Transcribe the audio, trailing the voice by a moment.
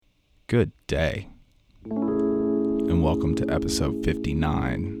Good day, and welcome to episode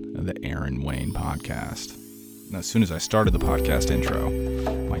 59 of the Aaron Wayne podcast. Now, as soon as I started the podcast intro,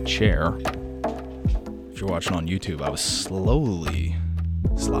 my chair, if you're watching on YouTube, I was slowly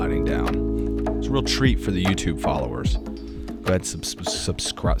sliding down. It's a real treat for the YouTube followers. Go ahead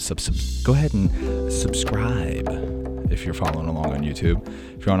and go ahead and subscribe if you're following along on YouTube.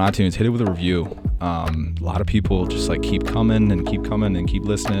 If you're on iTunes, hit it with a review. A lot of people just like keep coming and keep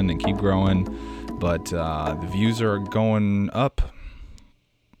listening and keep growing. But the views are going up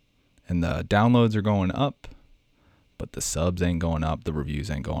and the downloads are going up, but the subs ain't going up. The reviews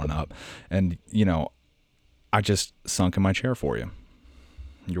ain't going up. And, you know, I just sunk in my chair for you.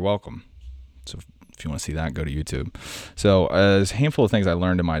 You're welcome. So if you want to see that, go to YouTube. So there's a handful of things I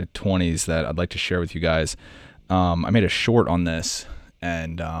learned in my 20s that I'd like to share with you guys. I made a short on this,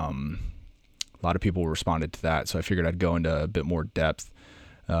 and a lot of people responded to that. So I figured I'd go into a bit more depth,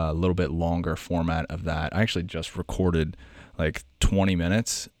 a little bit longer format of that. I actually just recorded like 20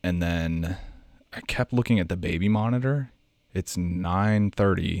 minutes, and then I kept looking at the baby monitor. It's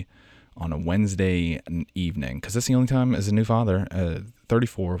 9:30 on a Wednesday evening, because that's the only time as a new father,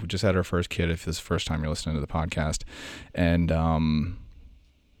 34, we just had our first kid, if this is the first time you're listening to the podcast, and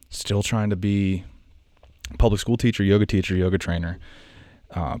still trying to be public school teacher, yoga trainer,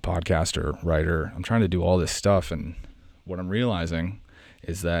 podcaster, writer. I'm trying to do all this stuff, and what I'm realizing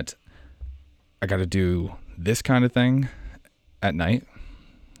is that I got to do this kind of thing at night,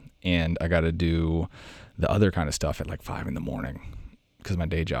 and I got to do the other kind of stuff at like 5 a.m. because of my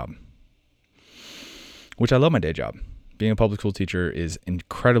day job, which I love my day job. Being a public school teacher is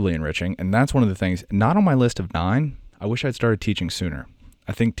incredibly enriching, and that's one of the things not on my list of 9. I wish I'd started teaching sooner.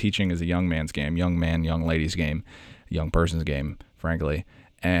 I think teaching is a young man's game, young man, young lady's game, young person's game, frankly.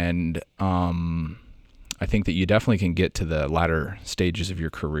 And I think that you definitely can get to the latter stages of your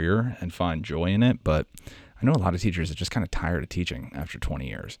career and find joy in it. But I know a lot of teachers are just kind of tired of teaching after 20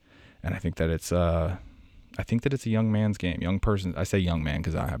 years. And I think that it's a young man's game, young person. I say young man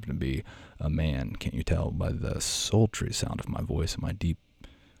because I happen to be a man. Can't you tell by the sultry sound of my voice and my deep,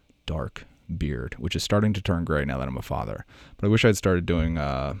 dark beard, which is starting to turn gray now that I'm a father. But I wish I'd started doing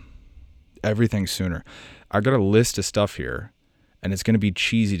everything sooner. I got a list of stuff here, and it's going to be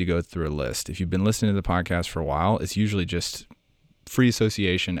cheesy to go through a list. If you've been listening to the podcast for a while, it's usually just free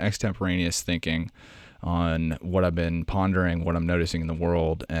association, extemporaneous thinking on what I've been pondering, what I'm noticing in the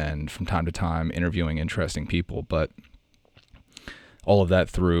world, and from time to time interviewing interesting people. But all of that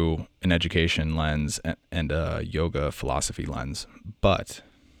through an education lens and a yoga philosophy lens. But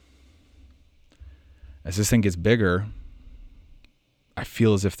as this thing gets bigger, I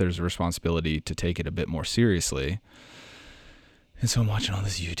feel as if there's a responsibility to take it a bit more seriously. And so I'm watching all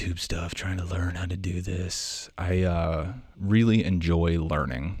this YouTube stuff, trying to learn how to do this. I really enjoy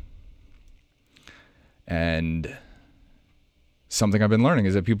learning. And something I've been learning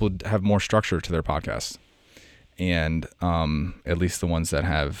is that people have more structure to their podcasts. And at least the ones that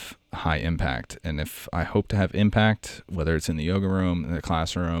have high impact. And if I hope to have impact, whether it's in the yoga room, in the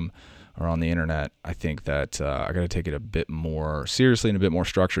classroom, or on the internet, I think that I got to take it a bit more seriously and a bit more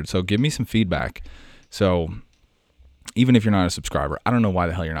structured. So give me some feedback. So even if you're not a subscriber, I don't know why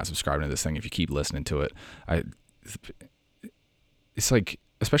the hell you're not subscribing to this thing if you keep listening to it. It's like,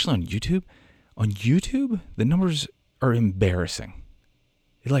 especially on YouTube. On YouTube, the numbers are embarrassing.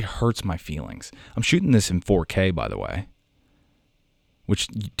 It like hurts my feelings. I'm shooting this in 4K, by the way. Which,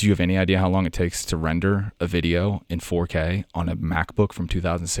 do you have any idea how long it takes to render a video in 4K on a MacBook from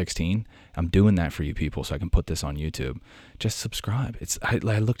 2016? I'm doing that for you people so I can put this on YouTube. Just subscribe. I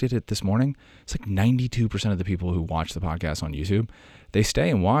looked at it this morning. It's like 92% of the people who watch the podcast on YouTube, they stay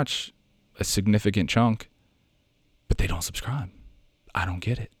and watch a significant chunk, but they don't subscribe. I don't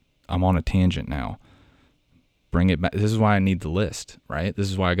get it. I'm on a tangent now. Bring it back. This is why I need the list, right?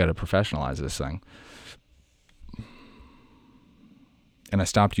 This is why I got to professionalize this thing. And I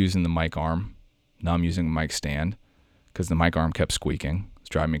stopped using the mic arm. Now I'm using the mic stand because the mic arm kept squeaking. It's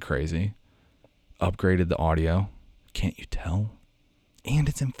driving me crazy. Upgraded the audio. Can't you tell? And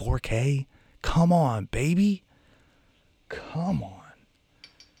it's in 4K. Come on, baby. Come on.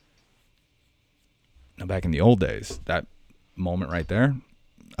 Now, back in the old days, that moment right there,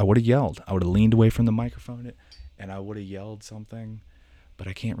 I would have yelled. I would have leaned away from the microphone and I would have yelled something. But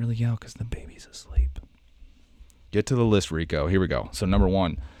I can't really yell because the baby's asleep. Get to the list, Rico. Here we go. So number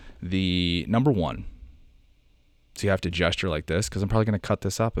one. So you have to gesture like this because I'm probably going to cut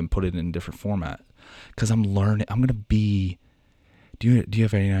this up and put it in a different format because I'm learning. I'm going to be. Do you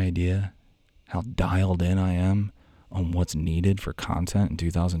have any idea how dialed in I am on what's needed for content in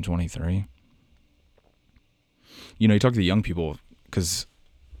 2023? You know, you talk to the young people because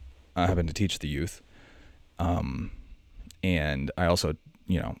I happen to teach the youth. And I also,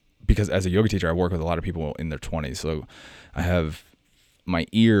 because as a yoga teacher, I work with a lot of people in their 20s. So I have my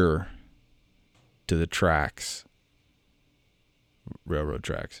ear to the tracks, railroad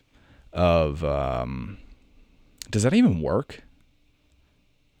tracks, of, does that even work?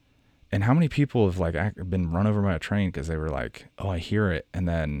 And how many people have been run over by a train because they were like, oh, I hear it. And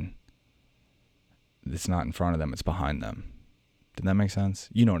then it's not in front of them, it's behind them. Did that make sense?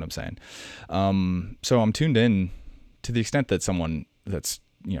 You know what I'm saying? So I'm tuned in to the extent that someone that's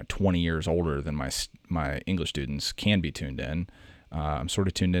 20 years older than my English students can be tuned in. I'm sort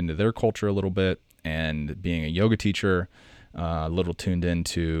of tuned into their culture a little bit, and being a yoga teacher, a little tuned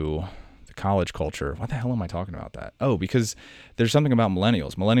into the college culture. What the hell am I talking about that? Oh, because there's something about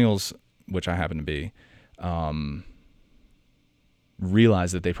millennials, which I happen to be,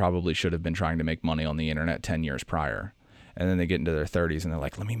 realize that they probably should have been trying to make money on the internet 10 years prior. And then they get into their 30s and they're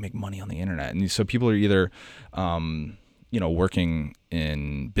like, let me make money on the internet. And so people are either, working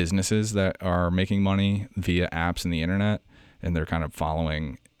in businesses that are making money via apps and the internet, and they're kind of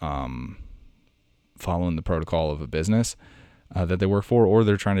following the protocol of a business that they work for, or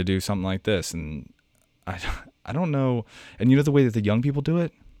they're trying to do something like this. And I don't know. And the way that the young people do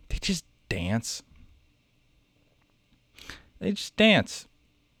it, they just dance. They just dance,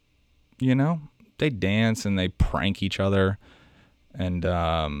 They dance and they prank each other. And,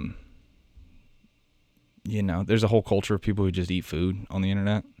 there's a whole culture of people who just eat food on the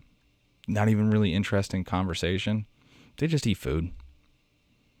internet. Not even really interesting conversation. They just eat food.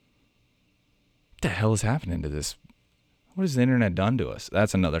 What the hell is happening to this? What has the internet done to us?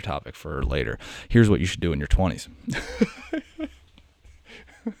 That's another topic for later. Here's what you should do in your 20s.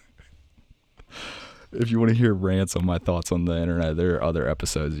 If you want to hear rants on my thoughts on the internet, there are other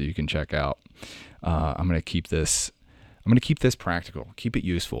episodes that you can check out. I'm going to keep this practical. Keep it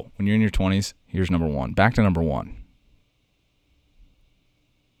useful. When you're in your 20s, here's number one. Back to number one.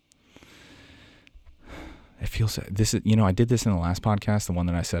 It feels this is, I did this in the last podcast, the one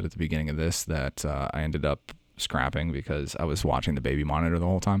that I said at the beginning of this that I ended up scrapping because I was watching the baby monitor the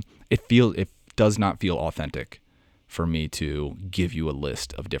whole time. It does not feel authentic for me to give you a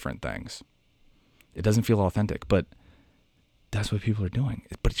list of different things. It doesn't feel authentic, but that's what people are doing.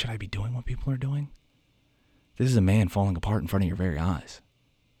 But should I be doing what people are doing? This is a man falling apart in front of your very eyes.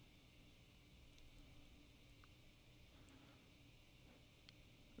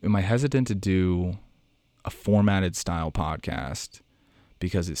 Am I hesitant to do a formatted style podcast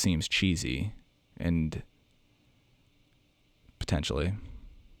because it seems cheesy? And potentially,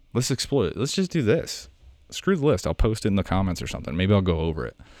 let's explore it. Let's just do this. Screw the list. I'll post it in the comments or something. Maybe I'll go over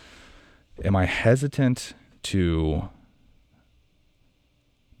it. Am I hesitant to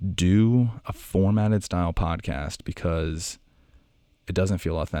do a formatted style podcast because it doesn't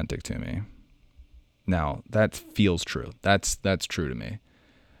feel authentic to me? Now, that feels true. That's true to me.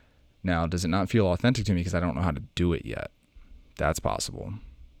 Now, does it not feel authentic to me because I don't know how to do it yet? That's possible.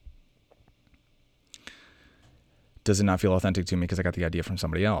 Does it not feel authentic to me because I got the idea from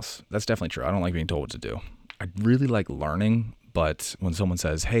somebody else? That's definitely true. I don't like being told what to do. I really like learning, but when someone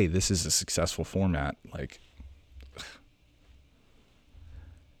says, hey, this is a successful format,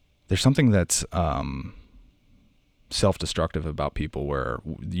 there's something that's self-destructive about people where,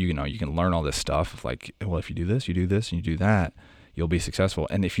 you can learn all this stuff. If you do this, you do this, and you do that, you'll be successful.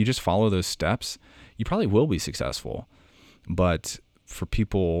 And if you just follow those steps, you probably will be successful. But for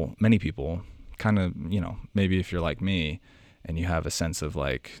many people, kind of, maybe if you're like me and you have a sense of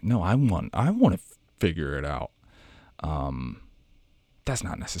no, I want to figure it out. That's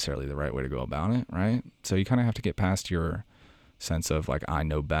not necessarily the right way to go about it, right? So you kind of have to get past your sense of I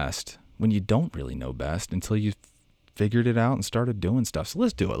know best, when you don't really know best until you figured it out and started doing stuff. So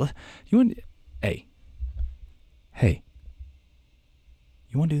let's do it. Hey,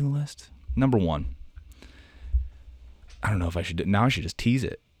 you want to do the list? Number one. I don't know if I should now I should just tease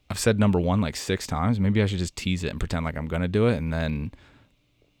it. I've said number one 6 times. Maybe I should just tease it and pretend like I'm going to do it. And then,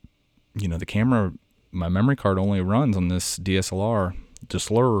 the camera, my memory card only runs on this DSLR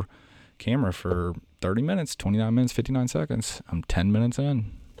camera for 30 minutes, 29 minutes, 59 seconds. I'm 10 minutes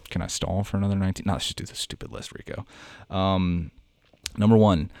in. Can I stall for another 19? No, let's just do this stupid list, Rico. Number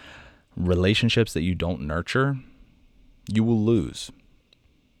one, relationships that you don't nurture, you will lose.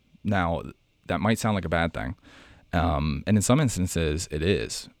 Now, that might sound like a bad thing. And in some instances, it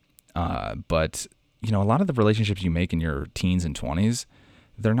is. But, a lot of the relationships you make in your teens and 20s,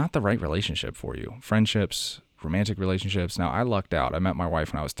 they're not the right relationship for you. Friendships, romantic relationships. Now, I lucked out. I met my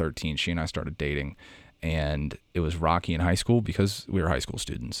wife when I was 13. She and I started dating. And it was rocky in high school because we were high school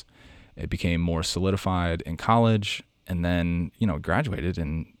students. It became more solidified in college. And then, graduated.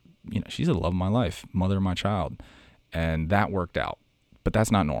 And she's the love of my life, mother of my child. And that worked out. But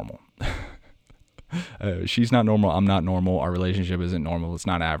that's not normal. She's not normal. I'm not normal. Our relationship isn't normal. It's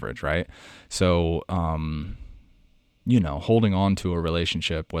not average, right? So, holding on to a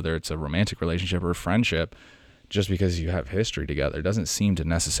relationship, whether it's a romantic relationship or a friendship, just because you have history together doesn't seem to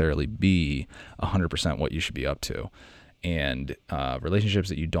necessarily be 100% what you should be up to. And relationships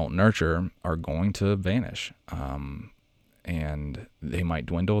that you don't nurture are going to vanish. And they might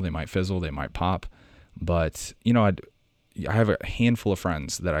dwindle, they might fizzle, they might pop. But, I have a handful of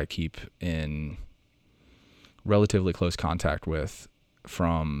friends that I keep in relatively close contact with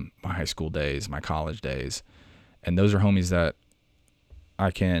from my high school days, my college days. And those are homies that I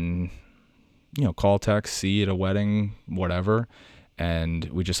can, call, text, see at a wedding, whatever. And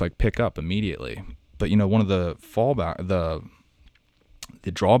we just pick up immediately. But, one of the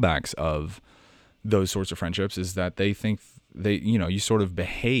the drawbacks of those sorts of friendships is that they think you sort of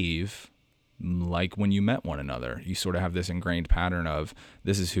behave like when you met one another. You sort of have this ingrained pattern of,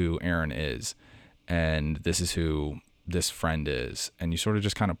 this is who Aaron is, and this is who this friend is. And you sort of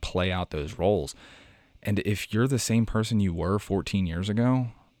just kind of play out those roles. And if you're the same person you were 14 years ago,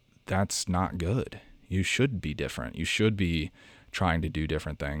 that's not good. You should be different. You should be trying to do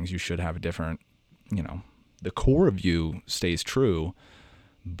different things. You should have a different, the core of you stays true.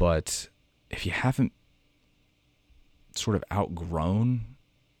 But if you haven't sort of outgrown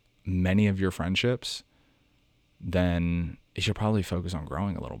many of your friendships, then you should probably focus on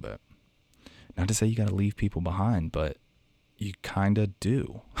growing a little bit. Not to say you got to leave people behind, but you kind of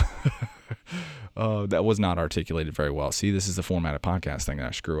do. That was not articulated very well. See, this is the format of podcast thing that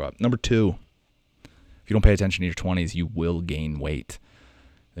I screw up. Number 2, if you don't pay attention to your 20s, you will gain weight.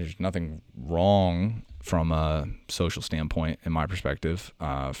 There's nothing wrong from a social standpoint, in my perspective,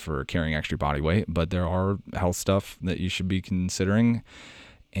 for carrying extra body weight, but there are health stuff that you should be considering,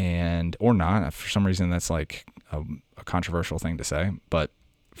 or not. For some reason, that's a controversial thing to say. But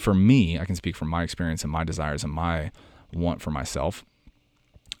for me, I can speak from my experience and my desires and my want for myself.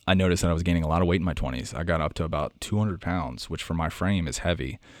 I noticed that I was gaining a lot of weight in my 20s. I got up to about 200 pounds, which for my frame is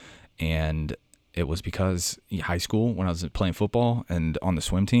heavy. And it was because high school, when I was playing football and on the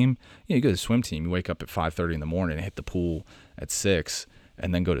swim team, you go to the swim team, you wake up at 5:30 in the morning and hit the pool at 6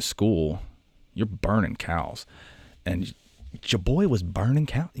 and then go to school, you're burning cows. And your boy was burning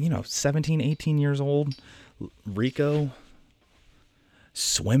cows, 17, 18 years old, Rico,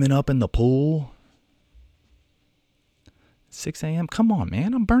 swimming up in the pool. 6 a.m. Come on,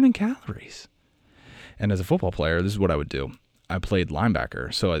 man. I'm burning calories. And as a football player, this is what I would do. I played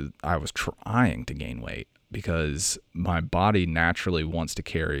linebacker, so I was trying to gain weight because my body naturally wants to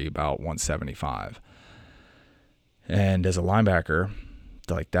carry about 175. And as a linebacker,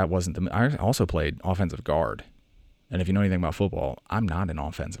 that wasn't I also played offensive guard. And if you know anything about football, I'm not an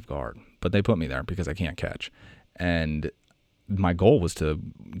offensive guard, but they put me there because I can't catch. And my goal was to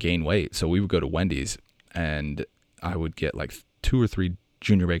gain weight. So we would go to Wendy's and I would get 2 or 3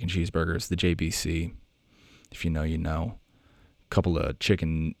 junior bacon cheeseburgers, the JBC, if you know, you know, a couple of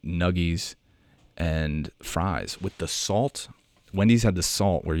chicken nuggies and fries with the salt. Wendy's had the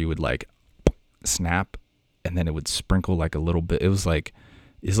salt where you would snap and then it would sprinkle a little bit. It's like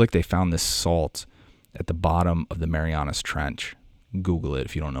they found this salt at the bottom of the Marianas Trench. Google it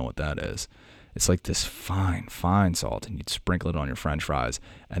if you don't know what that is. It's like this fine, fine salt, and you'd sprinkle it on your French fries,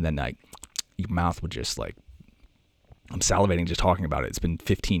 and then your mouth would just I'm salivating just talking about it. It's been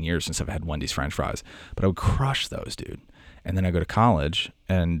 15 years since I've had Wendy's French fries, but I would crush those, dude. And then I go to college,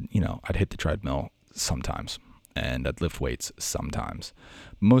 and I'd hit the treadmill sometimes, and I'd lift weights sometimes.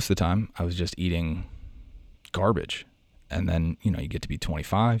 Most of the time, I was just eating garbage. And then you get to be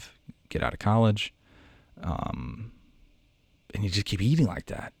 25, get out of college, and you just keep eating like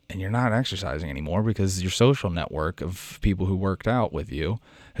that, and you're not exercising anymore because your social network of people who worked out with you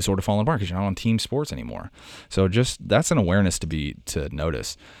has sort of fallen apart because you're not on team sports anymore. So just that's an awareness to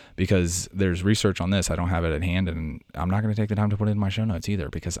notice, because there's research on this. I don't have it at hand, and I'm not going to take the time to put it in my show notes either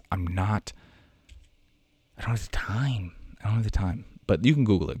because I don't have the time. But you can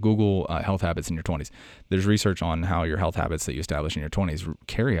Google it. Google health habits in your 20s. There's research on how your health habits that you establish in your 20s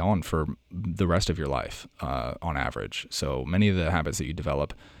carry on for the rest of your life on average. So many of the habits that you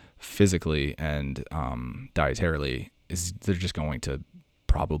develop physically and dietarily, they're just going to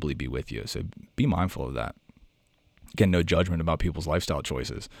probably be with you. So be mindful of that. Again, no judgment about people's lifestyle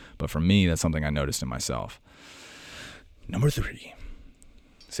choices. But for me, that's something I noticed in myself. Number 3,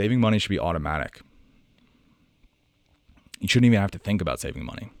 saving money should be automatic. You shouldn't even have to think about saving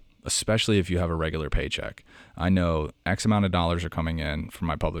money, especially if you have a regular paycheck. I know X amount of dollars are coming in from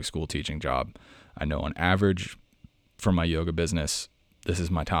my public school teaching job. I know on average for my yoga business, this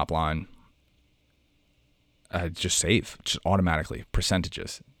is my top line. Just save, just automatically,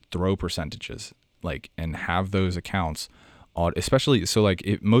 percentages, throw percentages, like, and have those accounts, especially, so like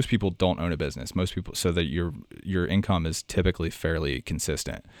most people don't own a business, most people, so that your income is typically fairly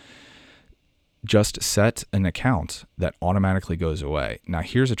consistent. Just set an account that automatically goes away. Now,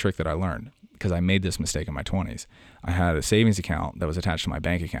 here's a trick that I learned, because I made this mistake in my 20s. I had a savings account that was attached to my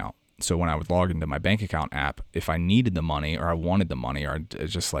bank account. So when I would log into my bank account app, if I needed the money or I wanted the money or I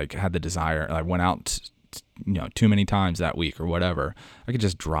just like had the desire, I went out, too many times that week or whatever, I could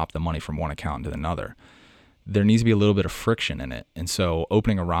just drop the money from one account into another. There needs to be a little bit of friction in it. And so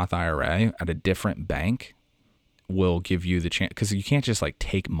opening a Roth IRA at a different bank will give you the chance, because you can't just like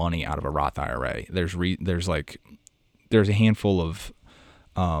take money out of a Roth IRA. There's a handful of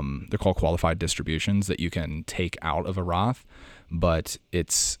they're called qualified distributions that you can take out of a Roth, but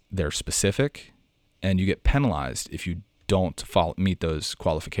they're specific, and you get penalized if you don't meet those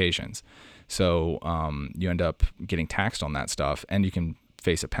qualifications. So you end up getting taxed on that stuff, and you can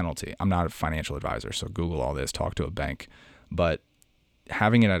face a penalty. I'm not a financial advisor, so Google all this, talk to a bank, but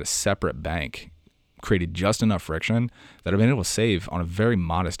having it at a separate bank created just enough friction that I've been able to save on a very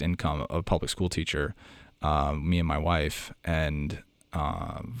modest income of a public school teacher, me and my wife, and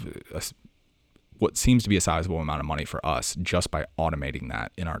what seems to be a sizable amount of money for us just by automating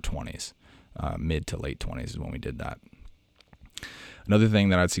that in our 20s. Mid to late 20s is when we did that. Another thing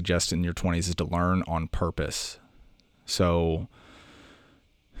that I'd suggest in your 20s is to learn on purpose. So,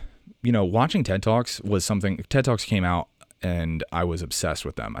 watching TED Talks was something. TED Talks came out and I was obsessed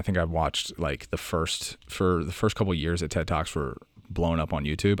with them. I think I watched like the first couple of years that TED Talks were blown up on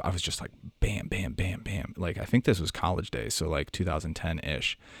YouTube. I was just like, bam, bam, bam, bam. Like, I think this was college days. So like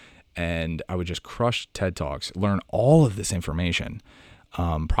 2010-ish. And I would just crush TED Talks, learn all of this information,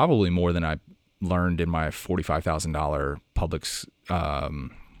 probably more than I learned in my $45,000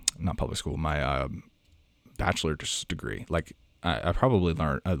 my bachelor's degree. Like I probably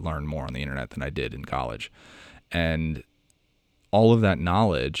learned more on the internet than I did in college. And all of that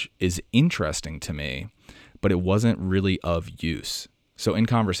knowledge is interesting to me, but it wasn't really of use. So in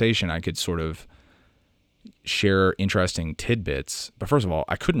conversation, I could sort of share interesting tidbits, but first of all,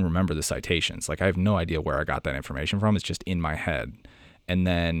 I couldn't remember the citations. Like, I have no idea where I got that information from. It's just in my head. And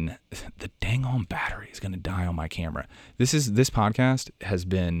then the dang on battery is going to die on my camera. This podcast has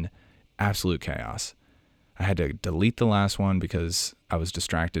been absolute chaos. I had to delete the last one because I was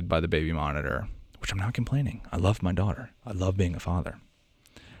distracted by the baby monitor, which I'm not complaining. I love my daughter. I love being a father.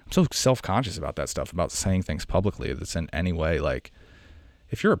 I'm so self-conscious about that stuff, about saying things publicly that's in any way, like,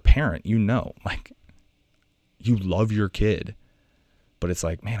 if you're a parent, like, you love your kid, but it's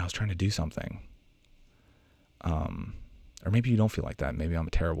like, man, I was trying to do something. Or maybe you don't feel like that. Maybe I'm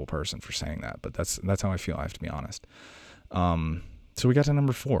a terrible person for saying that, but that's how I feel. I have to be honest. So we got to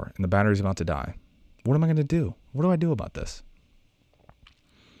number 4 and the battery's about to die. What am I going to do? What do I do about this?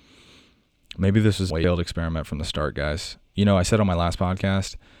 Maybe this was a failed experiment from the start, guys. I said on my last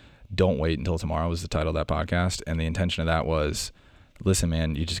podcast, don't wait until tomorrow was the title of that podcast. And the intention of that was, listen,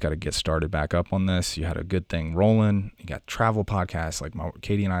 man, you just got to get started back up on this. You had a good thing rolling. You got travel podcasts. Like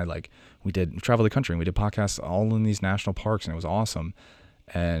Katie and I, we travel the country and we did podcasts all in these national parks, and it was awesome.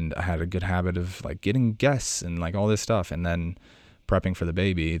 And I had a good habit of like getting guests and like all this stuff. And then prepping for the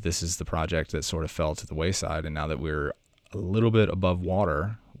baby, this is the project that sort of fell to the wayside. And now that we're a little bit above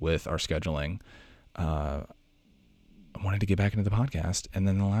water with our scheduling, I wanted to get back into the podcast. And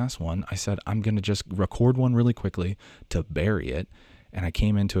then the last one, I said, I'm going to just record one really quickly to bury it. And I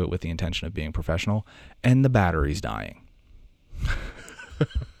came into it with the intention of being professional, and the battery's dying.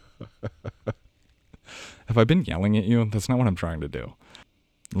 Have I been yelling at you? That's not what I'm trying to do.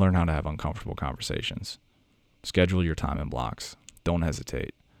 Learn how to have uncomfortable conversations. Schedule your time in blocks. Don't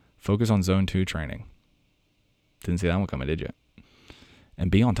hesitate. Focus on zone 2 training. Didn't see that one coming, did you? And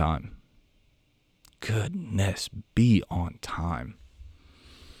be on time. Goodness, be on time.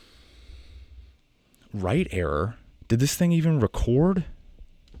 Write error. Did this thing even record?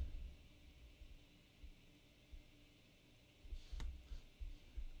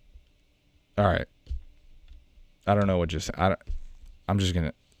 All right. I don't know what just... I'm just going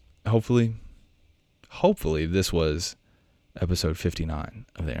to... Hopefully this was episode 59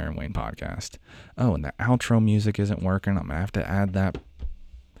 of the Aaron Wayne podcast. Oh, and the outro music isn't working. I'm going to have to add that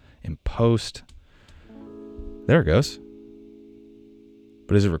in post. There it goes.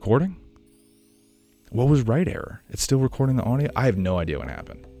 But is it recording? What was write error? It's still recording the audio? I have no idea what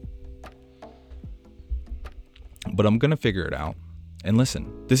happened. But I'm going to figure it out. And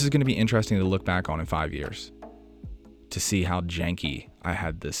listen, this is going to be interesting to look back on in 5 years to see how janky I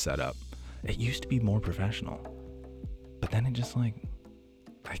had this set up. It used to be more professional. But then it just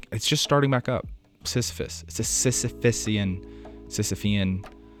it's just starting back up. Sisyphus. It's a Sisyphean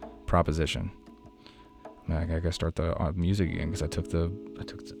proposition. I gotta start the music again because I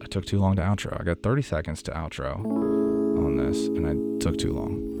took too long to outro. I got 30 seconds to outro on this, and I took too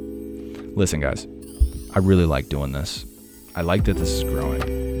long. Listen, guys, I really like doing this. I like that this is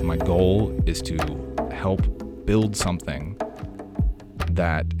growing. My goal is to help build something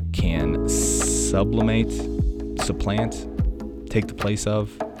that can supplant, take the place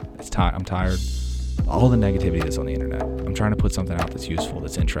of. I'm tired. All the negativity that's on the internet. I'm trying to put something out that's useful,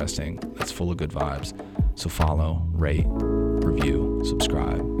 that's interesting, that's full of good vibes. So follow, rate, review,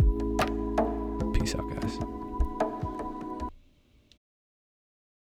 subscribe.